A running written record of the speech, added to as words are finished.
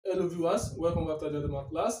Hello viewers, welcome back to the Math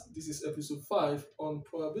class. This is episode 5 on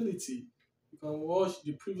probability. You can watch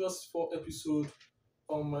the previous 4 episodes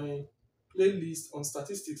on my playlist on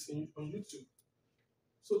statistics on YouTube.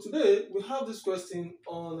 So today we have this question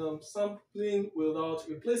on sampling without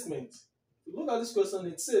replacement. If you look at this question,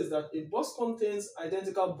 it says that a box contains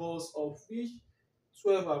identical balls of which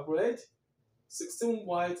 12 are red, 16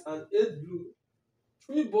 white and 8 blue.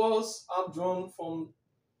 3 balls are drawn from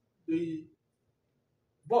the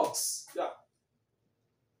box,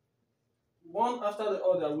 one after the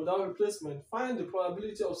other without replacement. Find the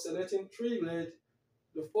probability of selecting 3 red,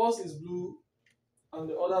 the first is blue and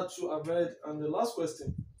the other 2 are red. And the last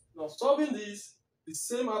question, now solving this, the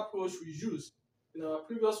same approach we used in our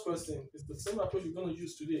previous question is the same approach we're going to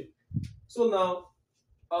use today. So now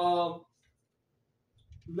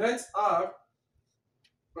let R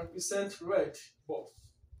represent red balls,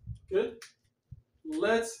 okay,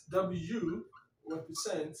 let W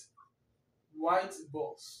represent white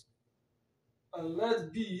balls, and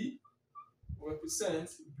let B represent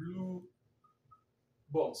blue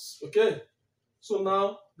balls. Okay, so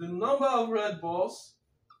now the number of red balls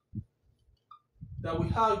that we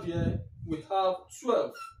have here, we have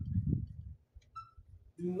 12.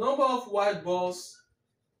 The number of white balls,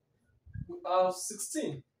 we have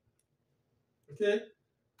 16. Okay,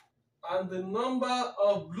 and the number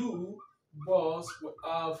of blue balls, we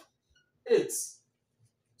have 8.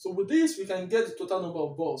 So with this, we can get the total number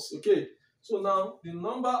of balls. Okay, so now the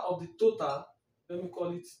number of the total, let me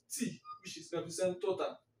call it T, which is represent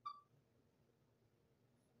total,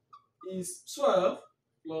 is 12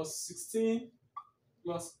 plus 16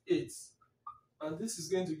 plus 8. And this is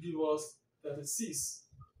going to give us 36.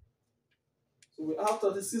 So we have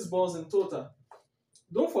 36 balls in total.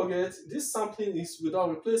 Don't forget, this sampling is without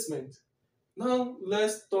replacement. Now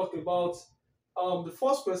let's talk about the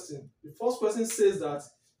first question. The first question says that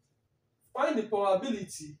find the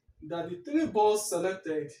probability that the 3 balls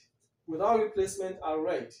selected without replacement are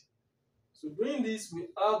red. So doing this, we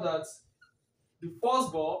have that the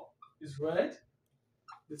first ball is red,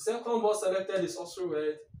 the second ball selected is also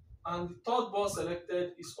red, and the third ball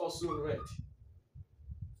selected is also red.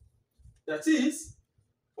 That is,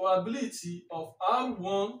 probability of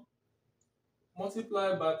R1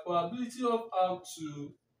 multiplied by probability of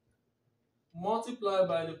R2 multiplied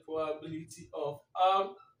by the probability of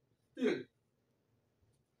R3.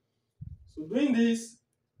 So doing this,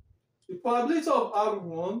 the probability of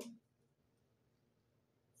R1,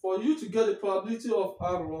 for you to get the probability of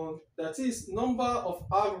R1, that is number of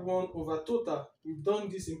R1 over total. We've done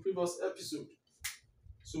this in previous episode.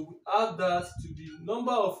 So we add that to the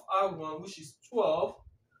number of R1, which is 12,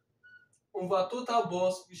 over total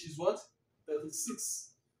balls, which is what?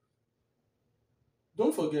 36.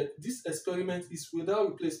 Don't forget, this experiment is without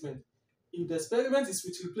replacement. If the experiment is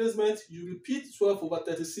with replacement, you repeat 12 over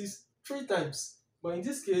 36 3 times. But in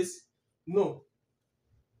this case, no.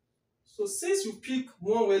 So since you pick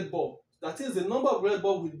 1 red ball, that is the number of red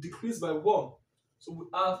balls will decrease by 1. So we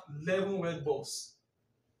have 11 red balls.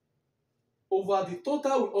 Over the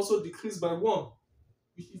total will also decrease by 1,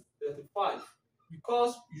 which is 35.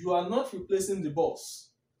 Because you are not replacing the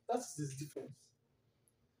balls. That is the difference.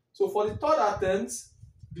 So for the third attempt,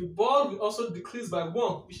 the ball will also decrease by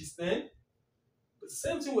 1, which is 10. The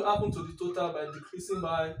same thing will happen to the total by decreasing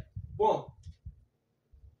by 1.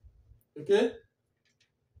 Okay?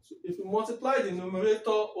 So if you multiply the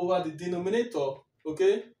numerator over the denominator,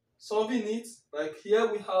 okay, solving it, like here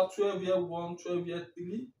we have 12 here 1, 12 here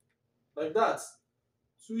 3, like that.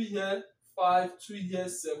 2 here 5, 2 here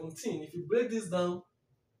 17. If you break this down,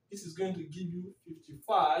 this is going to give you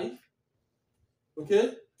 55.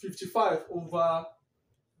 Okay, 55 over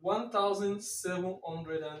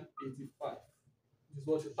 1785. This is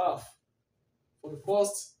what you have for the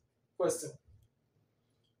first question.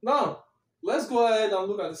 Now, let's go ahead and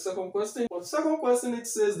look at the second question. For the second question, it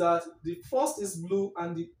says that the first is blue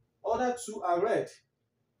and the other 2 are red.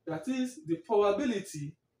 That is the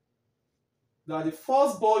probability that the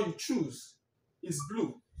first ball you choose is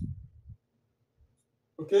blue.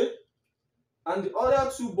 Okay? And the other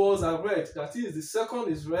 2 balls are red. That is, the second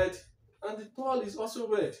is red and the third is also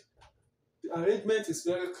red. The arrangement is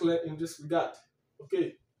very clear in this regard.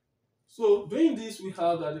 Okay. So doing this, we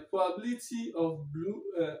have that the probability of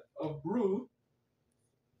blue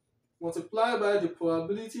multiplied by the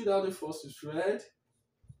probability that the first is red,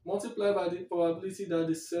 multiplied by the probability that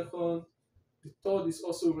the third is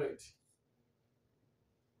also red.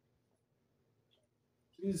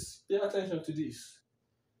 Please pay attention to this.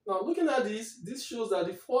 Now looking at this shows that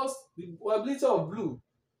the probability of blue,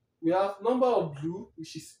 we have number of blue,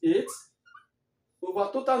 which is 8,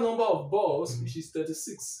 over total number of balls, which is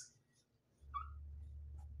 36.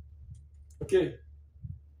 Okay.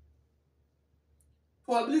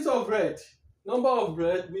 Probability of red. Number of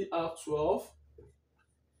red, we have 12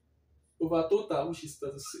 over total, which is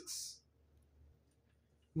 36.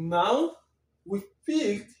 Now, we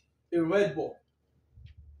picked a red ball.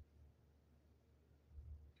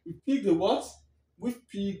 We picked the what? We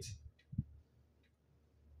picked.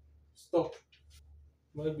 Stop.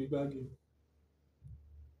 Might be bagging.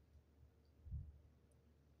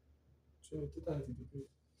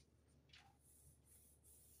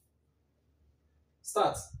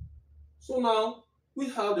 Start. So now we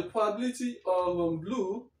have the probability of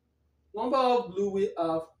blue. Number of blue we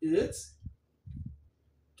have 8.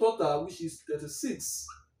 Total, which is 36.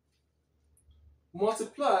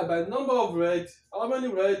 Multiply by number of red. How many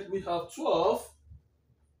red? We have 12.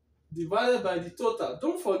 Divided by the total.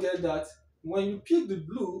 Don't forget that when you pick the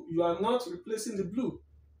blue, you are not replacing the blue.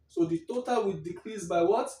 So the total will decrease by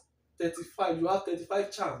what? 35. You have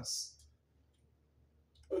 35 chance.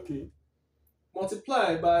 Okay.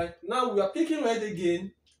 Multiply by, now we are picking red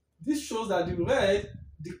again. This shows that the red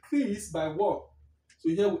decreased by 1. So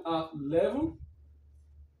here we have 11.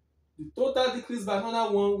 The total decreased by another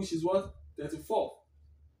 1, which is what? 34.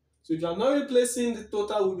 So if you are not replacing, the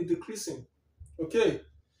total will be decreasing. Okay.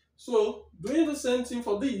 So doing the same thing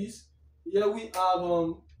for these, here we have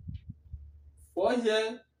 4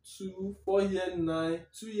 here, 2, 4 here, 9,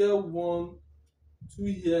 2 here, 1, 2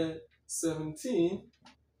 here, 17.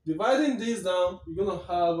 Dividing these down, you're going to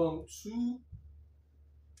have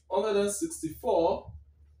 264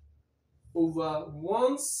 over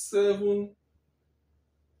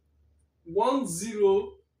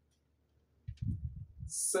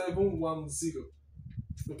 1710710.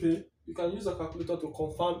 Okay, you can use a calculator to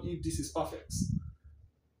confirm if this is perfect.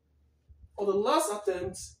 For the last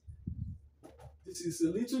attempt, this is a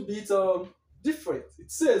little bit different.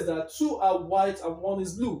 It says that 2 are white and 1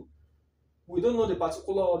 is blue. We don't know the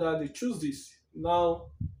particular order they choose this. Now,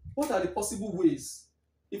 what are the possible ways?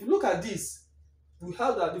 If you look at this, we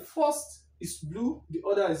have that the first is blue, the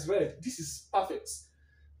other is red. This is perfect.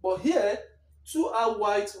 But here, 2 are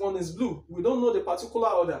white, 1 is blue. We don't know the particular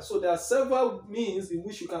order. So there are several means in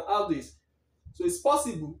which you can have this. So it's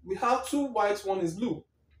possible. We have 2 white, 1 is blue.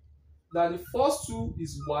 That the first 2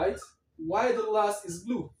 is white, while the last is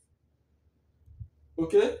blue.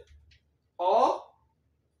 Okay? Or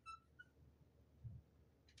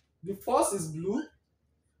the first is blue,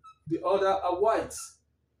 the other are white.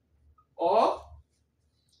 Or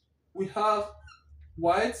we have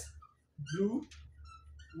white, blue,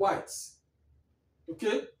 white.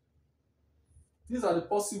 Okay? These are the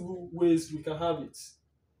possible ways we can have it.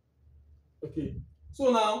 Okay.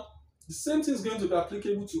 So now, the same thing is going to be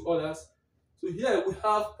applicable to others. So here we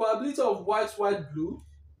have probability of white, white, blue,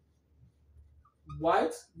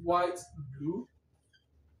 white, white, blue,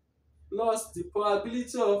 plus the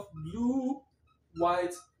probability of blue,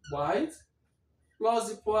 white, white, plus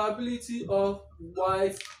the probability of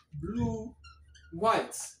white, blue,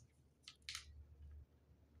 white.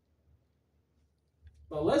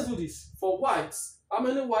 Now let's do this. For white, how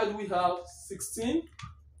many white do we have? 16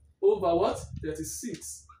 over what?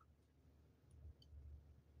 36.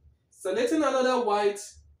 Selecting another white,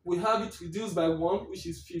 we have it reduced by 1, which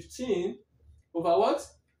is 15 over what?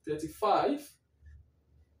 35.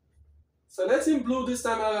 Selecting blue this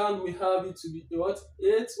time around, we have it to be what?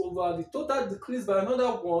 8 over the total decreased by another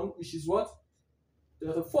 1, which is what?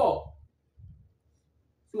 34.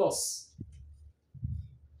 Plus.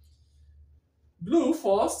 Blue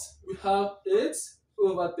first, we have 8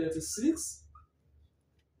 over 36.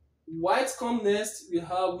 White come next, we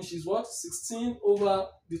have, which is what? 16 over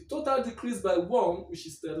the total decreased by 1, which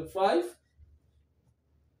is 35.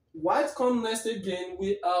 White come next again,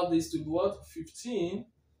 we have this to be what? 15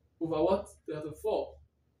 over what? 34.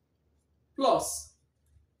 Plus.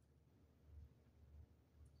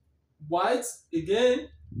 White again,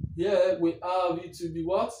 here we have it to be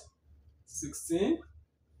what? 16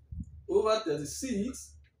 over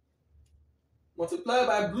 36. Multiply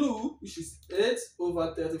by blue, which is 8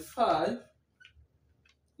 over 35.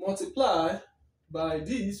 Multiply by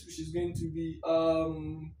this, which is going to be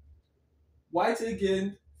white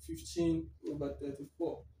again, 15 over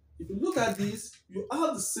 34. If you look at this, you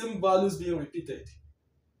have the same values being repeated.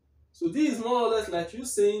 So this is more or less like you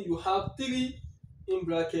saying you have 3 in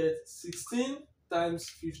bracket 16 times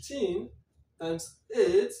 15 times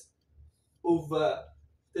 8 over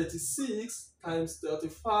 36 times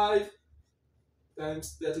 35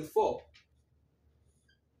 times 34.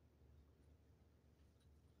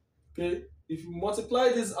 Okay, if you multiply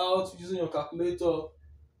this out using your calculator,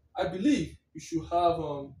 I believe you should have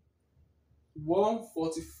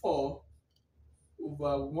 144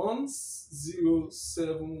 over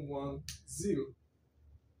 10710. You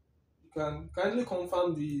can kindly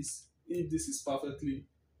confirm this if this is perfectly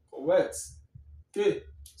correct. Okay,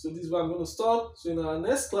 so this is where I'm going to stop. So in our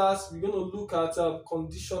next class, we're going to look at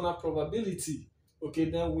conditional probability. Okay,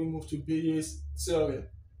 then we move to Bayes' theorem.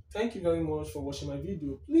 Thank you very much for watching my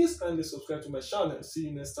video. Please kindly subscribe to my channel. See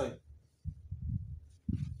you next time.